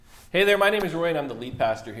Hey there, my name is Roy and I'm the lead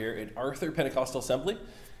pastor here at Arthur Pentecostal Assembly.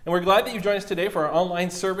 And we're glad that you've joined us today for our online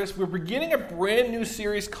service. We're beginning a brand new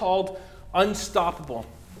series called Unstoppable.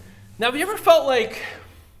 Now, have you ever felt like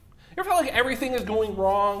everything is going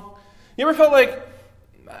wrong? You ever felt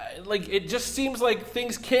like it just seems like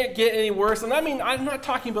things can't get any worse? And I mean, I'm not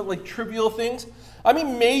talking about like trivial things. I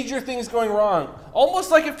mean major things going wrong. Almost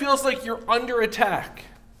like it feels like you're under attack.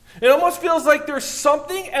 It almost feels like there's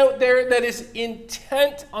something out there that is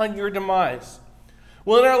intent on your demise.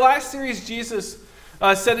 Well, in our last series, Jesus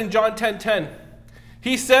said in John 10:10,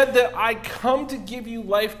 he said that I come to give you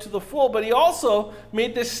life to the full, but he also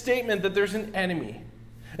made this statement that there's an enemy.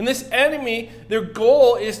 And this enemy, their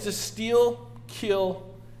goal is to steal, kill,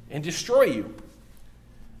 and destroy you.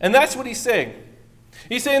 And that's what he's saying.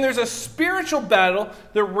 He's saying there's a spiritual battle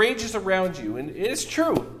that rages around you, and it's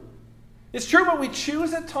true. It's true, but we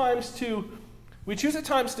choose at times to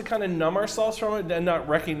kind of numb ourselves from it and not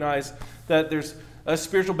recognize that there's a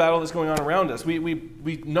spiritual battle that's going on around us.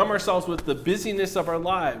 We numb ourselves with the busyness of our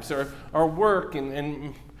lives, our work,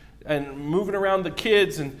 and moving around the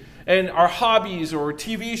kids, and our hobbies or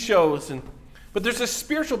TV shows. But there's a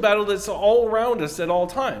spiritual battle that's all around us at all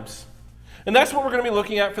times. And that's what we're going to be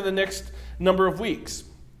looking at for the next number of weeks.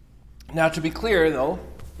 Now, to be clear, though,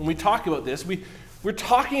 when we talk about this, we're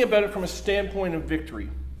talking about it from a standpoint of victory.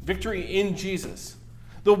 Victory in Jesus.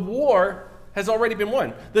 The war has already been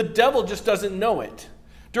won. The devil just doesn't know it.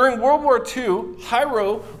 During World War II,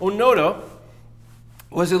 Hiro Onoda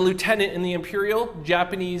was a lieutenant in the Imperial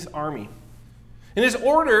Japanese Army. And his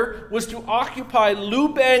order was to occupy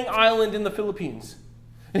Lubang Island in the Philippines.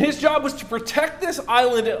 And his job was to protect this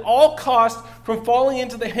island at all costs from falling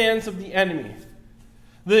into the hands of the enemy.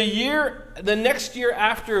 The next year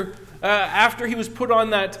after he was put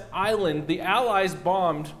on that island, the Allies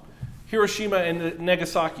bombed Hiroshima and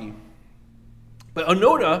Nagasaki. But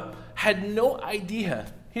Onoda had no idea.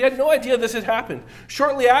 He had no idea this had happened.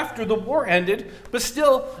 Shortly after, the war ended, but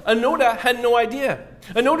still, Onoda had no idea.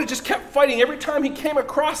 Onoda just kept fighting. Every time he came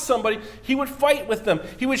across somebody, he would fight with them.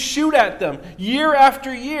 He would shoot at them year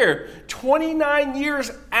after year. 29 years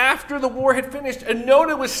after the war had finished,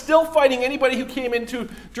 Onoda was still fighting anybody who came into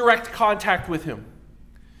direct contact with him.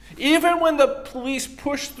 Even when the police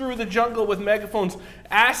pushed through the jungle with megaphones,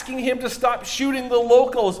 asking him to stop shooting the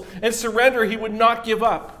locals and surrender, he would not give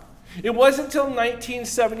up. It wasn't until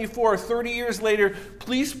 1974, 30 years later,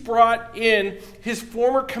 police brought in his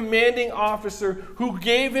former commanding officer who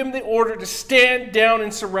gave him the order to stand down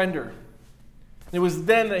and surrender. It was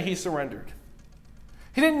then that he surrendered.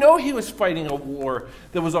 He didn't know he was fighting a war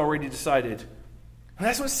that was already decided. And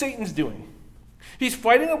that's what Satan's doing. He's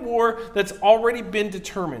fighting a war that's already been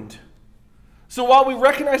determined. So while we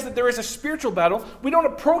recognize that there is a spiritual battle, we don't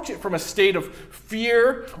approach it from a state of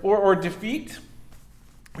fear or defeat.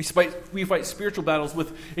 We fight spiritual battles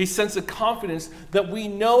with a sense of confidence that we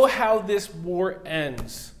know how this war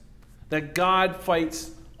ends, that God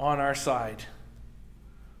fights on our side.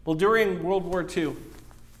 Well, during World War II,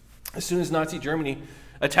 as soon as Nazi Germany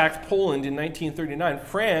attacked Poland in 1939,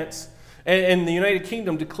 France and the United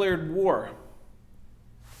Kingdom declared war.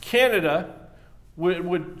 Canada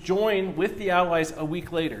would join with the Allies a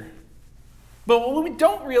week later. But what we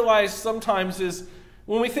don't realize sometimes is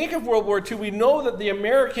when we think of World War II, we know that the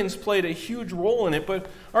Americans played a huge role in it, but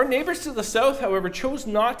our neighbors to the south, however, chose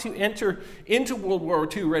not to enter into World War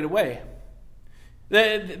II right away.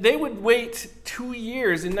 They would wait 2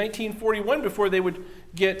 years in 1941 before they would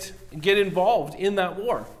get involved in that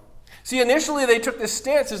war. See, initially they took this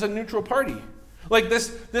stance as a neutral party. Like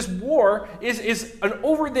this war is an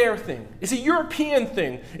over there thing. It's a European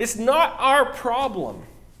thing. It's not our problem.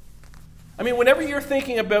 I mean, whenever you're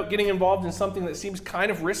thinking about getting involved in something that seems kind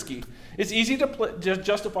of risky, it's easy to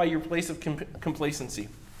justify your place of complacency.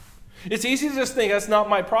 It's easy to just think, that's not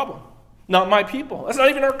my problem, not my people. That's not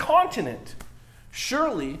even our continent.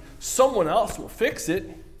 Surely someone else will fix it.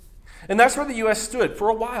 And that's where the U.S. stood for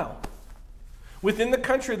a while. Within the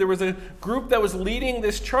country, there was a group that was leading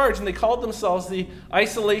this charge, and they called themselves the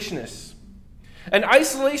isolationists. An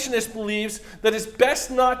isolationist believes that it's best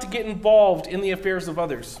not to get involved in the affairs of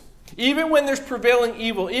others. Even when there's prevailing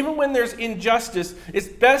evil, even when there's injustice, it's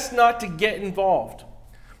best not to get involved.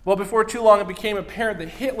 Well, before too long, it became apparent that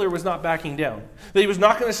Hitler was not backing down, that he was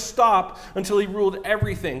not going to stop until he ruled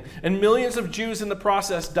everything, and millions of Jews in the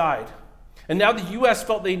process died. And now the U.S.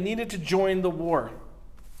 felt they needed to join the war.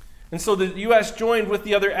 And so the U.S. joined with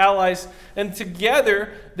the other allies, and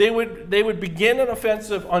together they would begin an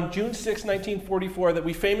offensive on June 6, 1944, that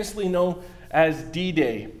we famously know as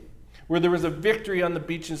D-Day, where there was a victory on the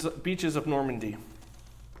beaches of Normandy.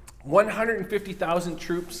 150,000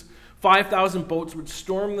 troops 5,000 boats would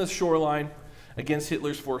storm the shoreline against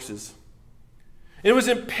Hitler's forces. It was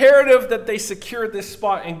imperative that they secured this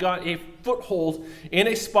spot and got a foothold in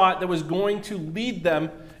a spot that was going to lead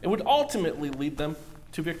them, and would ultimately lead them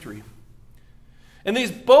to victory. And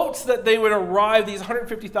these boats that they would arrive, these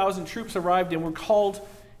 150,000 troops arrived in, were called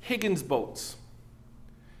Higgins boats.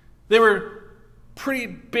 They were pretty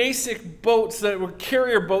basic boats that were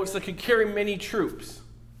carrier boats that could carry many troops.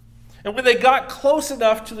 And when they got close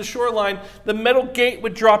enough to the shoreline, the metal gate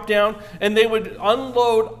would drop down and they would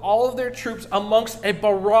unload all of their troops amongst a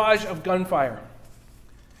barrage of gunfire.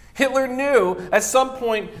 Hitler knew at some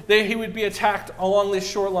point that he would be attacked along this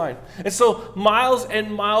shoreline. And so miles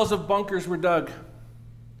and miles of bunkers were dug.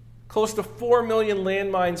 Close to 4 million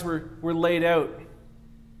landmines were laid out.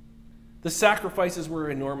 The sacrifices were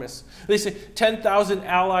enormous. They say 10,000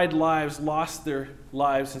 Allied lives lost their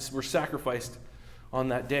lives and were sacrificed on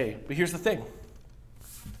that day. But here's the thing.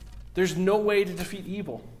 There's no way to defeat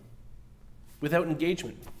evil without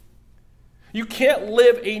engagement. You can't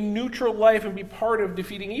live a neutral life and be part of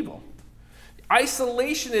defeating evil.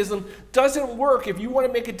 Isolationism doesn't work if you want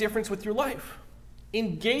to make a difference with your life.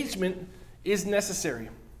 Engagement is necessary.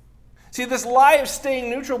 See, this lie of staying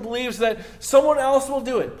neutral believes that someone else will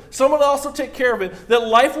do it. Someone else will take care of it. That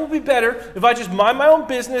life will be better if I just mind my own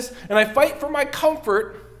business and I fight for my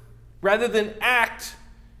comfort rather than act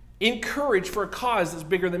in courage for a cause that's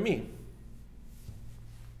bigger than me.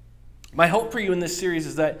 My hope for you in this series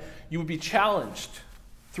is that you would be challenged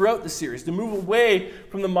throughout the series to move away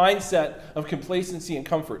from the mindset of complacency and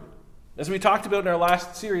comfort. As we talked about in our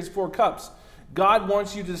last series, 4 Cups, God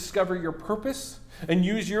wants you to discover your purpose and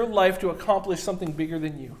use your life to accomplish something bigger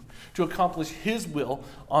than you, to accomplish His will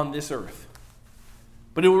on this earth.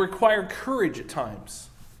 But it will require courage at times.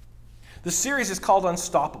 The series is called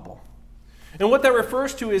Unstoppable. And what that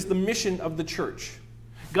refers to is the mission of the church.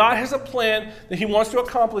 God has a plan that He wants to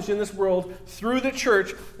accomplish in this world through the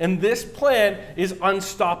church, and this plan is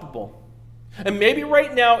unstoppable. And maybe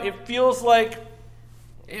right now it feels like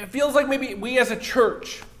maybe we as a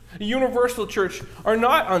church, a universal church, are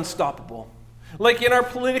not unstoppable. Like in our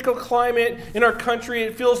political climate, in our country,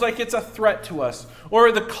 it feels like it's a threat to us.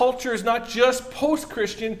 Or the culture is not just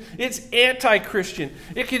post-Christian, it's anti-Christian.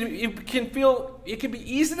 It can be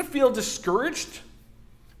easy to feel discouraged,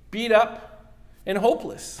 beat up, and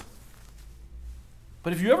hopeless.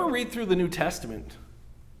 But if you ever read through the New Testament,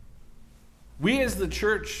 we as the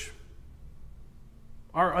church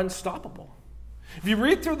are unstoppable. If you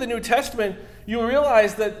read through the New Testament, you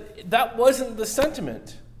realize that wasn't the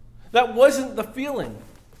sentiment. That wasn't the feeling.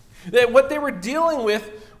 That what they were dealing with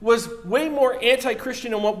was way more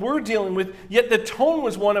anti-Christian than what we're dealing with, yet the tone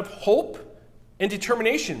was one of hope and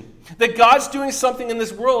determination. That God's doing something in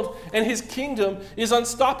this world and His kingdom is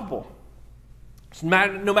unstoppable.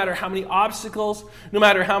 No matter how many obstacles, no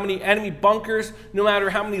matter how many enemy bunkers, no matter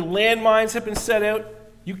how many landmines have been set out,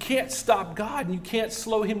 you can't stop God and you can't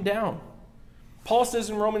slow Him down. Paul says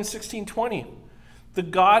in Romans 16:20, the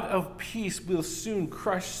God of peace will soon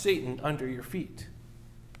crush Satan under your feet.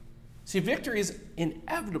 See, victory is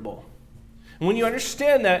inevitable. And when you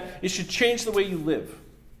understand that, it should change the way you live,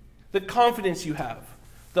 the confidence you have,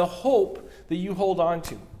 the hope that you hold on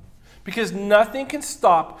to. Because nothing can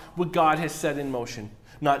stop what God has set in motion.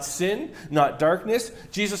 Not sin, not darkness.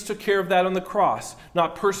 Jesus took care of that on the cross.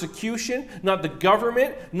 Not persecution, not the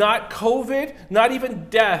government, not COVID, not even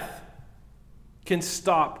death can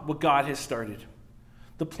stop what God has started.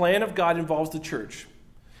 The plan of God involves the church,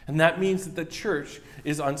 and that means that the church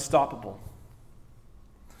is unstoppable.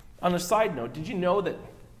 On a side note, did you know that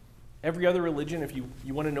every other religion, if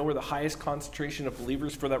you want to know where the highest concentration of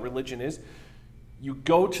believers for that religion is, you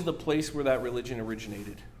go to the place where that religion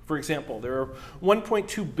originated. For example, there are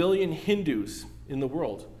 1.2 billion Hindus in the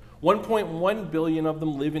world. 1.1 billion of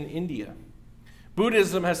them live in India.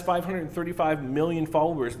 Buddhism has 535 million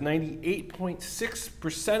followers.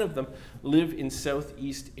 98.6% of them live in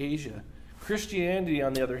Southeast Asia. Christianity,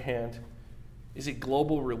 on the other hand, is a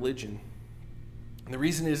global religion. And the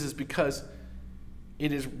reason is because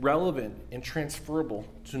it is relevant and transferable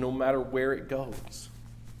to no matter where it goes.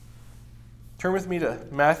 Turn with me to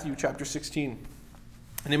Matthew chapter 16.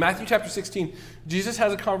 And in Matthew chapter 16, Jesus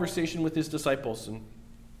has a conversation with His disciples. And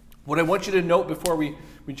what I want you to note before we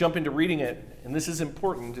jump into reading it, and this is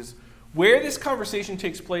important, is where this conversation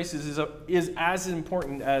takes place is as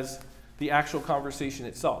important as the actual conversation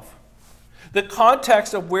itself. The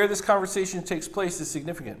context of where this conversation takes place is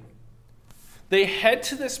significant. They head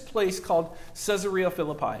to this place called Caesarea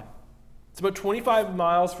Philippi. It's about 25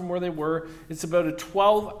 miles from where they were. It's about a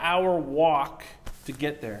 12-hour walk to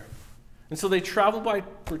get there. And so they travel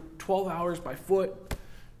for 12 hours by foot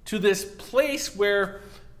to this place where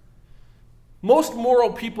most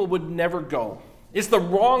moral people would never go. It's the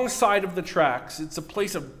wrong side of the tracks. It's a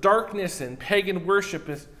place of darkness and pagan worship.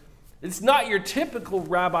 It's not your typical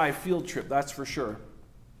rabbi field trip, that's for sure.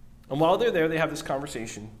 And while they're there, they have this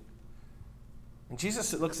conversation. And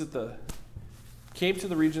Jesus came to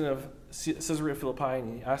the region of Caesarea Philippi,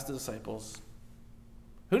 and he asked the disciples,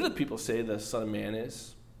 who do the people say the Son of Man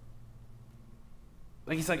is?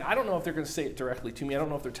 He's like, I don't know if they're going to say it directly to me. I don't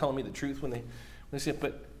know if they're telling me the truth when they say it,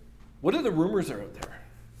 but what are the rumors that are out there?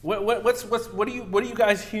 What are you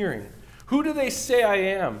guys hearing? Who do they say I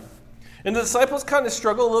am? And the disciples kind of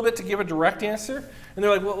struggle a little bit to give a direct answer. And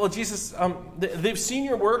they're like, well Jesus, they've seen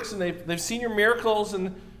your works and they've seen your miracles,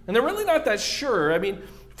 and they're really not that sure. I mean,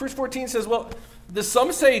 verse 14 says, well,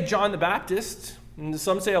 some say John the Baptist, and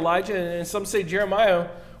some say Elijah, and some say Jeremiah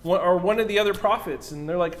or one of the other prophets. And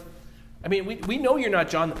they're like, I mean, we know you're not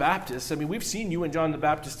John the Baptist. I mean, we've seen you and John the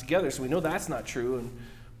Baptist together, so we know that's not true.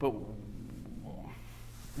 But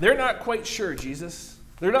they're not quite sure, Jesus.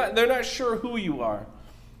 They're not sure who you are.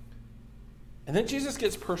 And then Jesus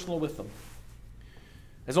gets personal with them,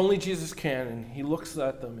 as only Jesus can, and he looks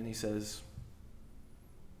at them and he says,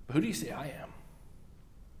 who do you say I am?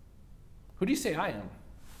 Who do you say I am?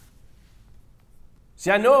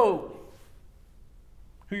 See, I know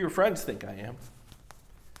who your friends think I am.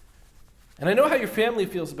 And I know how your family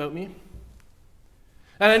feels about me.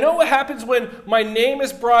 And I know what happens when my name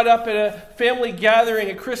is brought up at a family gathering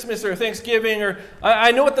at Christmas or Thanksgiving, or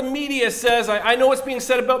I know what the media says. I know what's being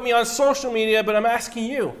said about me on social media, but I'm asking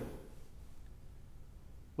you,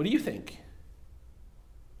 what do you think?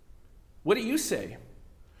 What do you say?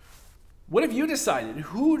 What have you decided?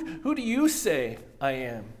 Who do you say I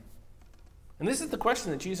am? And this is the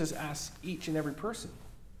question that Jesus asks each and every person.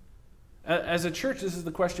 As a church, this is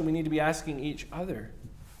the question we need to be asking each other.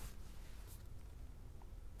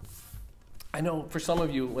 I know for some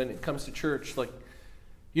of you, when it comes to church,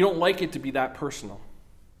 you don't like it to be that personal.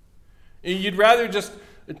 You'd rather just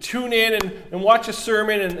tune in and watch a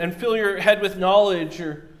sermon and fill your head with knowledge.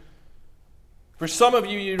 Or for some of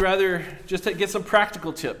you, you'd rather just get some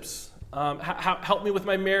practical tips. Help me with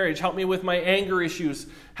my marriage. Help me with my anger issues.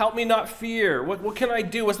 Help me not fear. What can I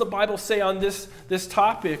do? What's the Bible say on this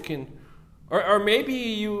topic? Or maybe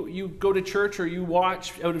you go to church or you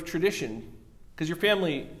watch out of tradition because your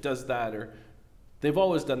family does that, or they've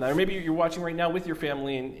always done that. Or maybe you're watching right now with your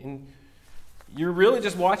family and you're really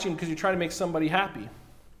just watching because you're trying to make somebody happy.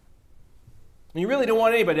 And you really don't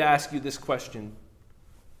want anybody to ask you this question.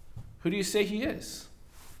 Who do you say he is?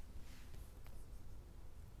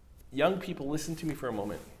 Young people, listen to me for a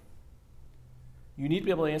moment. You need to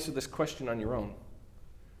be able to answer this question on your own.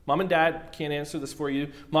 Mom and Dad can't answer this for you.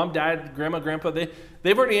 Mom, Dad, Grandma, Grandpa,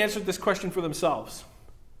 they've already answered this question for themselves.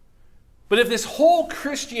 But if this whole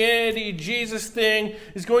Christianity, Jesus thing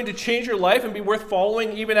is going to change your life and be worth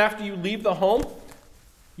following even after you leave the home,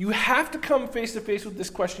 you have to come face to face with this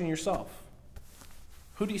question yourself.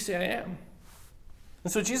 Who do you say I am?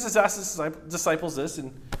 And so Jesus asks his disciples this,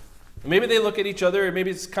 and maybe they look at each other, and maybe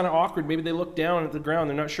it's kind of awkward. Maybe they look down at the ground.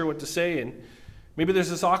 They're not sure what to say, and maybe there's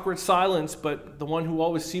this awkward silence, but the one who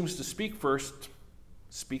always seems to speak first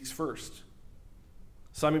speaks first.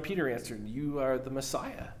 Simon Peter answered, "You are the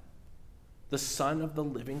Messiah, the Son of the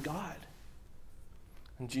living God."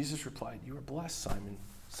 And Jesus replied, "You are blessed, Simon,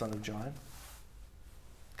 son of John,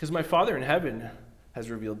 because my Father in heaven has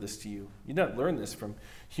revealed this to you. You did not learn this from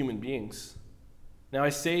human beings. Now I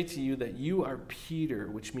say to you that you are Peter,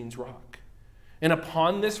 which means rock. And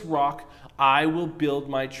upon this rock I will build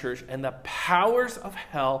my church, and the powers of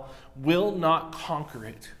hell will not conquer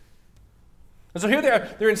it." And so here they are.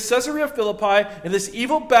 They're in Caesarea Philippi, in this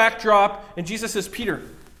evil backdrop, and Jesus says, "Peter,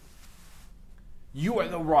 you are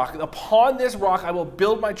the rock. Upon this rock I will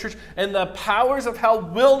build my church, and the powers of hell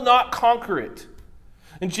will not conquer it."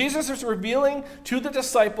 And Jesus is revealing to the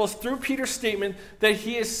disciples through Peter's statement that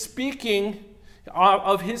he is speaking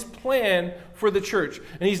of his plan for the church.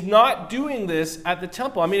 And he's not doing this at the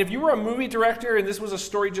temple. I mean, if you were a movie director and this was a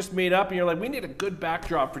story just made up and you're like, we need a good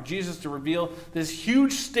backdrop for Jesus to reveal this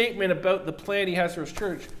huge statement about the plan he has for his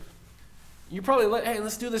church, you probably like, hey,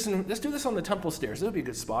 let's do this on the temple stairs. That would be a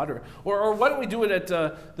good spot. Or why don't we do it at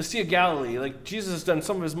the Sea of Galilee? Like Jesus has done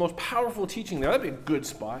some of his most powerful teaching there. That'd be a good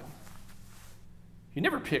spot. You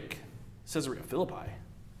never pick Caesarea Philippi.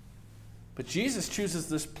 But Jesus chooses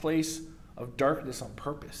this place of darkness on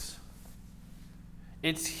purpose.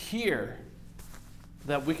 It's here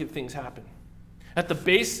that wicked things happen. At the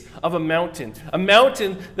base of a mountain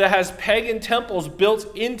that has pagan temples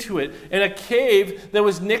built into it, and a cave that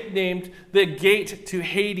was nicknamed the Gate to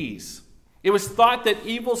Hades. It was thought that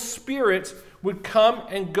evil spirits would come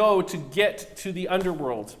and go to get to the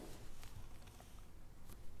underworld.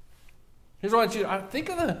 Here's what I want you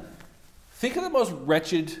to think of the most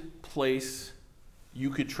wretched place you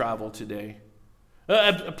could travel today.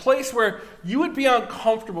 A place where you would be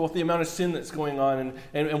uncomfortable with the amount of sin that's going on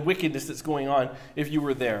and wickedness that's going on if you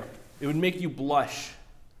were there. It would make you blush.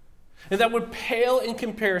 And that would pale in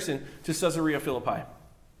comparison to Caesarea Philippi.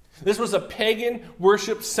 This was a pagan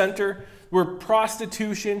worship center where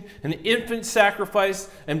prostitution and infant sacrifice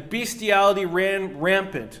and bestiality ran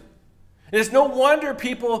rampant. And it's no wonder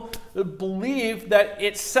people believe that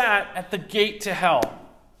it sat at the gate to hell.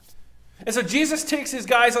 And so Jesus takes his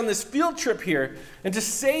guys on this field trip here, and to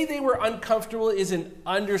say they were uncomfortable is an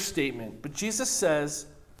understatement. But Jesus says,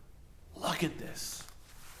 look at this.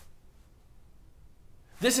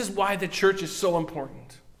 This is why the church is so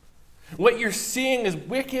important. What you're seeing is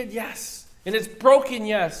wicked, yes. And it's broken,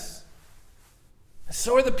 yes. And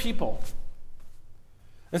so are the people.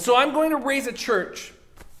 And so I'm going to raise a church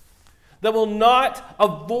that will not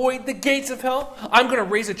avoid the gates of hell. I'm going to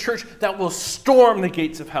raise a church that will storm the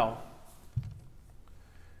gates of hell.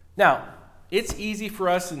 Now, it's easy for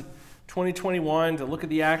us in 2021 to look at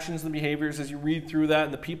the actions and the behaviors as you read through that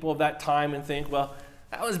and the people of that time and think, well,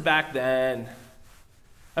 that was back then.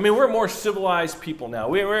 I mean, we're more civilized people now.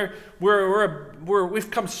 We've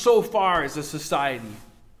come so far as a society.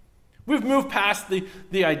 We've moved past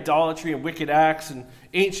the idolatry and wicked acts and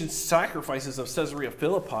ancient sacrifices of Caesarea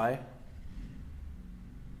Philippi.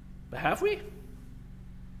 But have we?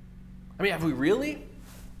 I mean, have we really?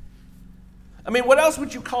 I mean, what else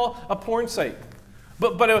would you call a porn site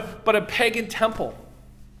but a pagan temple?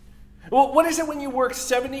 Well, what is it when you work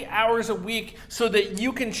 70 hours a week so that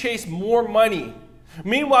you can chase more money?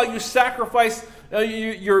 Meanwhile, you sacrifice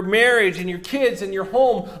your marriage and your kids and your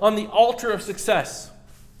home on the altar of success.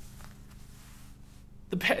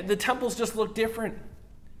 The temples just look different.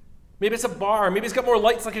 Maybe it's a bar. Maybe it's got more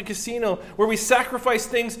lights like a casino where we sacrifice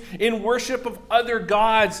things in worship of other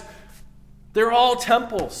gods. They're all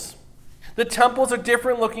temples. The temples are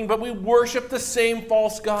different looking, but we worship the same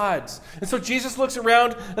false gods. And so Jesus looks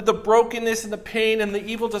around at the brokenness and the pain and the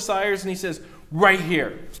evil desires, and he says, right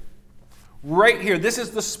here, this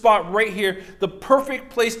is the spot right here, the perfect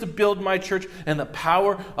place to build my church, and the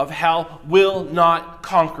power of hell will not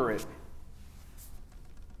conquer it.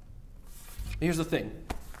 Here's the thing.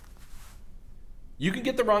 You can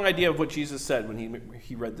get the wrong idea of what Jesus said when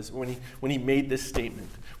he read this, when he made this statement.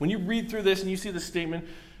 When you read through this and you see this statement,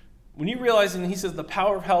 when you realize and he says the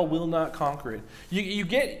power of hell will not conquer it, you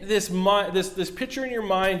get this picture in your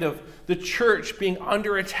mind of the church being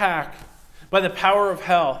under attack by the power of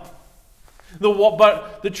hell.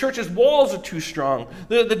 But the church's walls are too strong.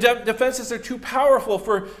 The defenses are too powerful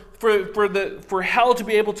for hell to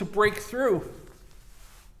be able to break through.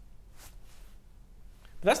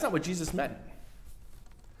 But that's not what Jesus meant.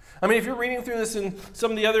 I mean, if you're reading through this in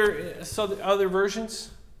some of the other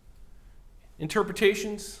versions,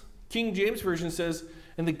 interpretations, King James Version says,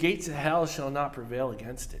 and the gates of hell shall not prevail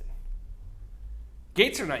against it.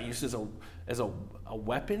 Gates are not used as a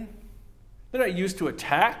weapon. They're not used to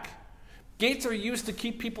attack. Gates are used to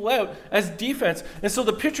keep people out as defense. And so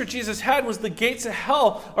the picture Jesus had was the gates of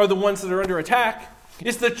hell are the ones that are under attack.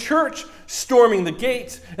 It's the church storming the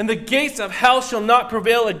gates, and the gates of hell shall not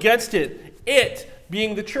prevail against it. It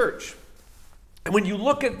being the church. And when you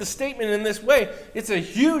look at the statement in this way, it's a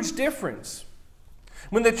huge difference.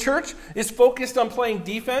 When the church is focused on playing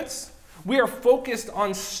defense, we are focused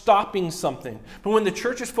on stopping something. But when the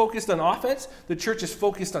church is focused on offense, the church is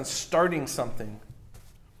focused on starting something.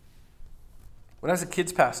 When I was a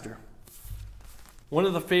kids pastor, one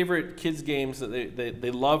of the favorite kids games that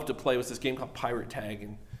they loved to play was this game called Pirate Tag.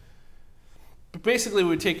 But basically, we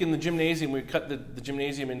would take in the gymnasium, we'd cut the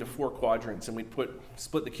gymnasium into 4 quadrants, and we'd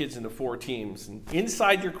split the kids into 4 teams. And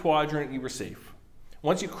inside your quadrant, you were safe.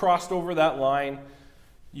 Once you crossed over that line,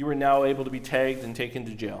 you were now able to be tagged and taken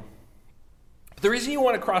to jail. But the reason you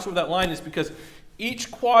want to cross over that line is because each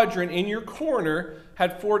quadrant in your corner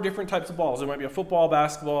had 4 different types of balls. There might be a football,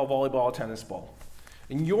 basketball, volleyball, a tennis ball.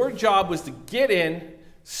 And your job was to get in,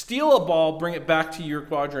 steal a ball, bring it back to your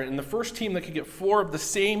quadrant, and the first team that could get 4 of the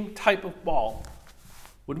same type of ball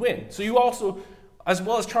would win. So you also, as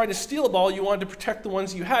well as trying to steal a ball, you wanted to protect the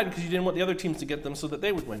ones you had because you didn't want the other teams to get them so that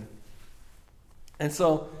they would win. And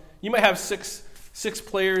so you might have six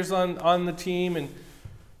players on the team,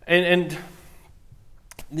 and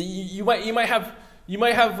you might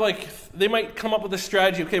have like, they might come up with a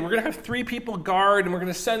strategy. Okay, we're going to have 3 people guard, and we're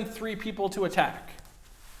going to send 3 people to attack.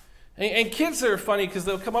 And kids are funny because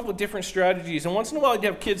they'll come up with different strategies. And once in a while, you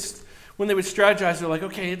have kids when they would strategize, they're like,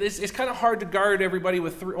 okay, it's kind of hard to guard everybody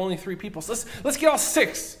with only 3 people. So let's get all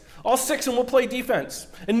 6. All 6 and we'll play defense.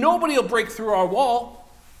 And nobody will break through our wall.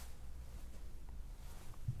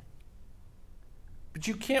 But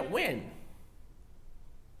you can't win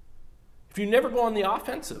if you never go on the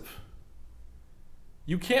offensive.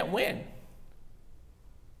 You can't win.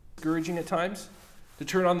 Discouraging at times to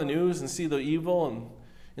turn on the news and see the evil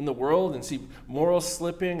in the world and see morals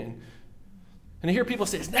slipping. And I hear people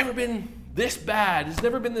say, it's never been this bad. It's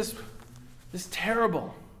never been this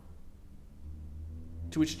terrible.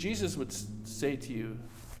 To which Jesus would say to you,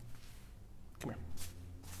 come here.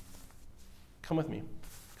 Come with me.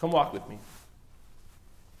 Come walk with me.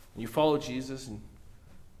 And you follow Jesus and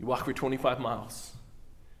you walk for 25 miles.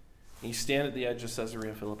 And you stand at the edge of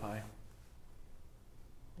Caesarea Philippi.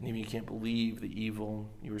 And even you can't believe the evil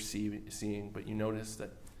you were seeing, but you notice that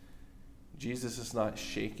Jesus is not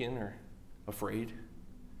shaken or afraid.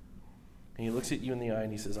 And he looks at you in the eye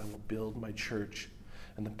and he says, I will build my church,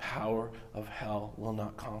 and the power of hell will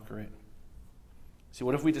not conquer it. See,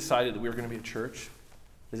 what if we decided that we were going to be a church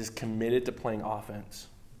that is committed to playing offense?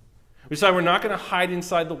 We decide we're not going to hide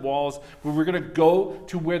inside the walls, but we're going to go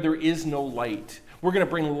to where there is no light. We're going to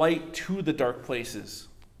bring light to the dark places.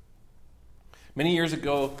 Many years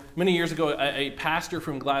ago, a pastor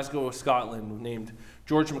from Glasgow, Scotland, named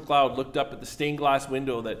George MacLeod, looked up at the stained glass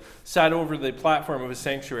window that sat over the platform of his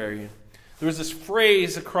sanctuary. There was this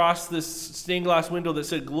phrase across this stained glass window that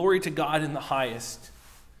said, "Glory to God in the highest,"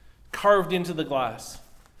 carved into the glass.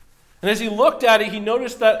 And as he looked at it, he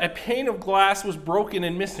noticed that a pane of glass was broken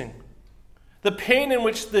and missing. The pane in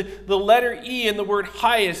which the letter E in the word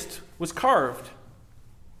highest was carved.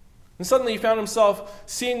 And suddenly he found himself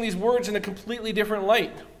seeing these words in a completely different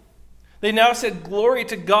light. They now said, "Glory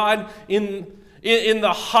to God in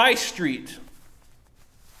the High Street."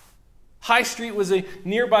 High Street was a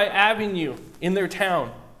nearby avenue in their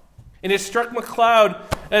town. And it struck MacLeod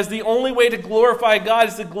as the only way to glorify God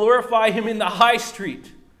is to glorify him in the High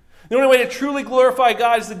Street. The only way to truly glorify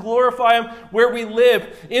God is to glorify him where we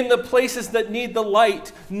live, in the places that need the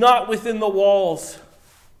light, not within the walls.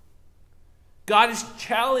 God is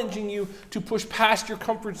challenging you to push past your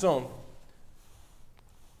comfort zone.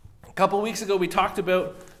 A couple weeks ago, we talked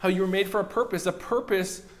about how you were made for a purpose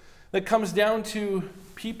that comes down to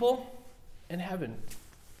people and heaven.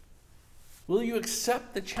 Will you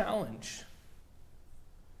accept the challenge?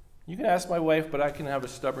 You can ask my wife, but I can have a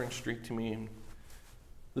stubborn streak to me.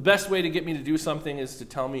 The best way to get me to do something is to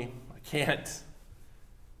tell me I can't.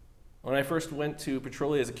 When I first went to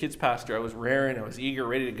Petrolia as a kids pastor, I was raring, I was eager,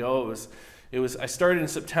 ready to go. I started in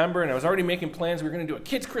September, and I was already making plans. We were going to do a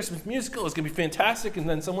kids' Christmas musical. It's going to be fantastic. And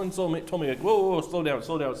then someone told me like, whoa, slow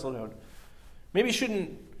down. Maybe you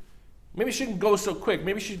shouldn't go so quick.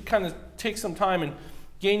 Maybe you should kind of take some time and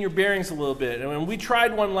gain your bearings a little bit. And when we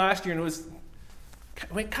tried one last year, and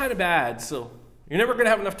it went kind of bad. So you're never going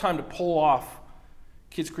to have enough time to pull off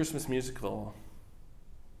kids' Christmas musical.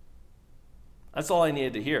 That's all I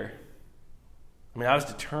needed to hear. I mean, I was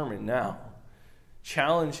determined now.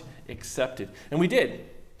 Challenge accepted. And we did.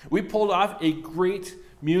 We pulled off a great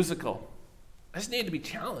musical. I just needed to be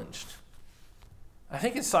challenged. I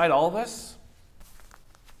think inside all of us,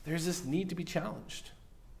 there's this need to be challenged.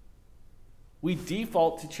 We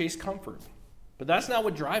default to chase comfort. But that's not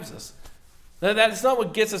what drives us. That's not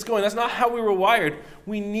what gets us going. That's not how we were wired.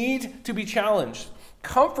 We need to be challenged.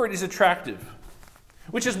 Comfort is attractive.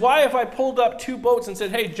 Which is why if I pulled up 2 boats and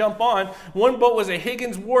said, hey, jump on, one boat was a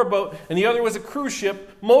Higgins war boat and the other was a cruise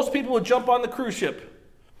ship, most people would jump on the cruise ship.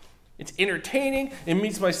 It's entertaining, it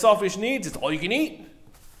meets my selfish needs, it's all you can eat.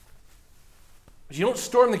 But you don't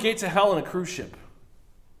storm the gates of hell in a cruise ship.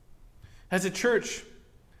 As a church,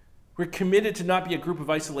 we're committed to not be a group of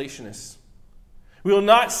isolationists. We will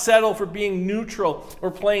not settle for being neutral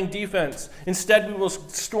or playing defense. Instead, we will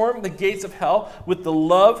storm the gates of hell with the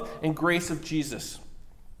love and grace of Jesus.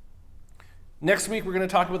 Next week, we're going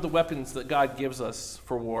to talk about the weapons that God gives us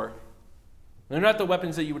for war. They're not the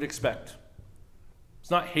weapons that you would expect.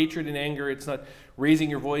 It's not hatred and anger. It's not raising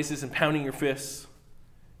your voices and pounding your fists.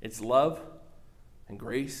 It's love and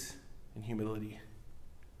grace and humility.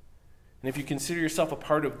 And if you consider yourself a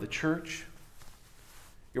part of the church,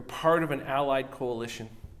 you're part of an allied coalition.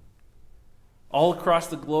 All across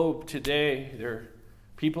the globe today, there are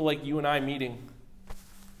people like you and I meeting.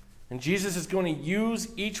 And Jesus is going to use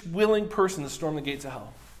each willing person to storm the gates of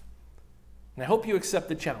hell. And I hope you accept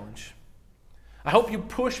the challenge. I hope you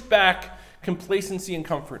push back complacency and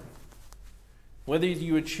comfort. Whether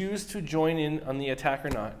you would choose to join in on the attack or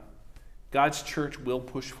not, God's church will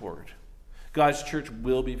push forward. God's church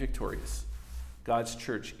will be victorious. God's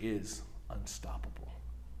church is unstoppable.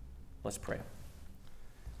 Let's pray.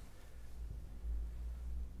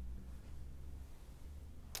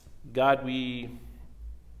 God, we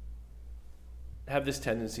have this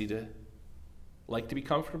tendency to like to be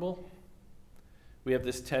comfortable. We have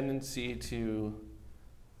this tendency to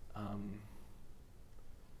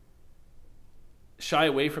shy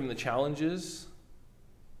away from the challenges,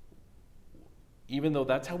 even though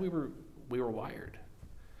that's how we were wired.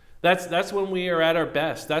 That's when we are at our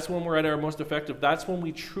best. That's when we're at our most effective. That's when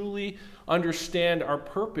we truly understand our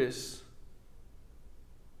purpose.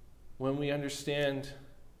 When we understand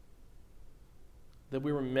that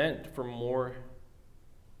we were meant for more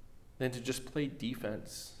than to just play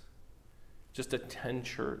defense, just attend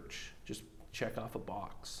church, just check off a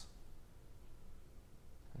box.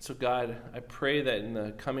 And so, God, I pray that in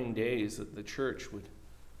the coming days that the church would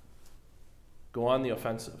go on the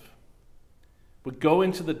offensive, would go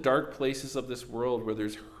into the dark places of this world where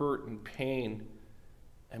there's hurt and pain,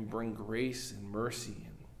 and bring grace and mercy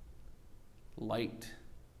and light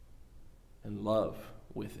and love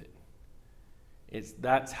with it.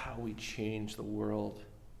 That's how we change the world.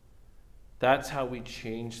 That's how we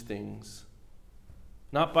change things.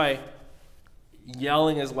 Not by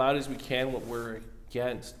yelling as loud as we can what we're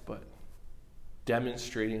against, but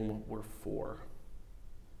demonstrating what we're for.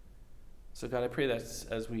 So God, I pray that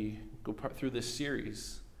as we go through this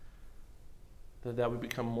series, that would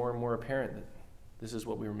become more and more apparent that this is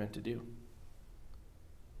what we were meant to do.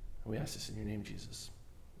 And we ask this in your name, Jesus.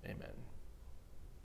 Amen.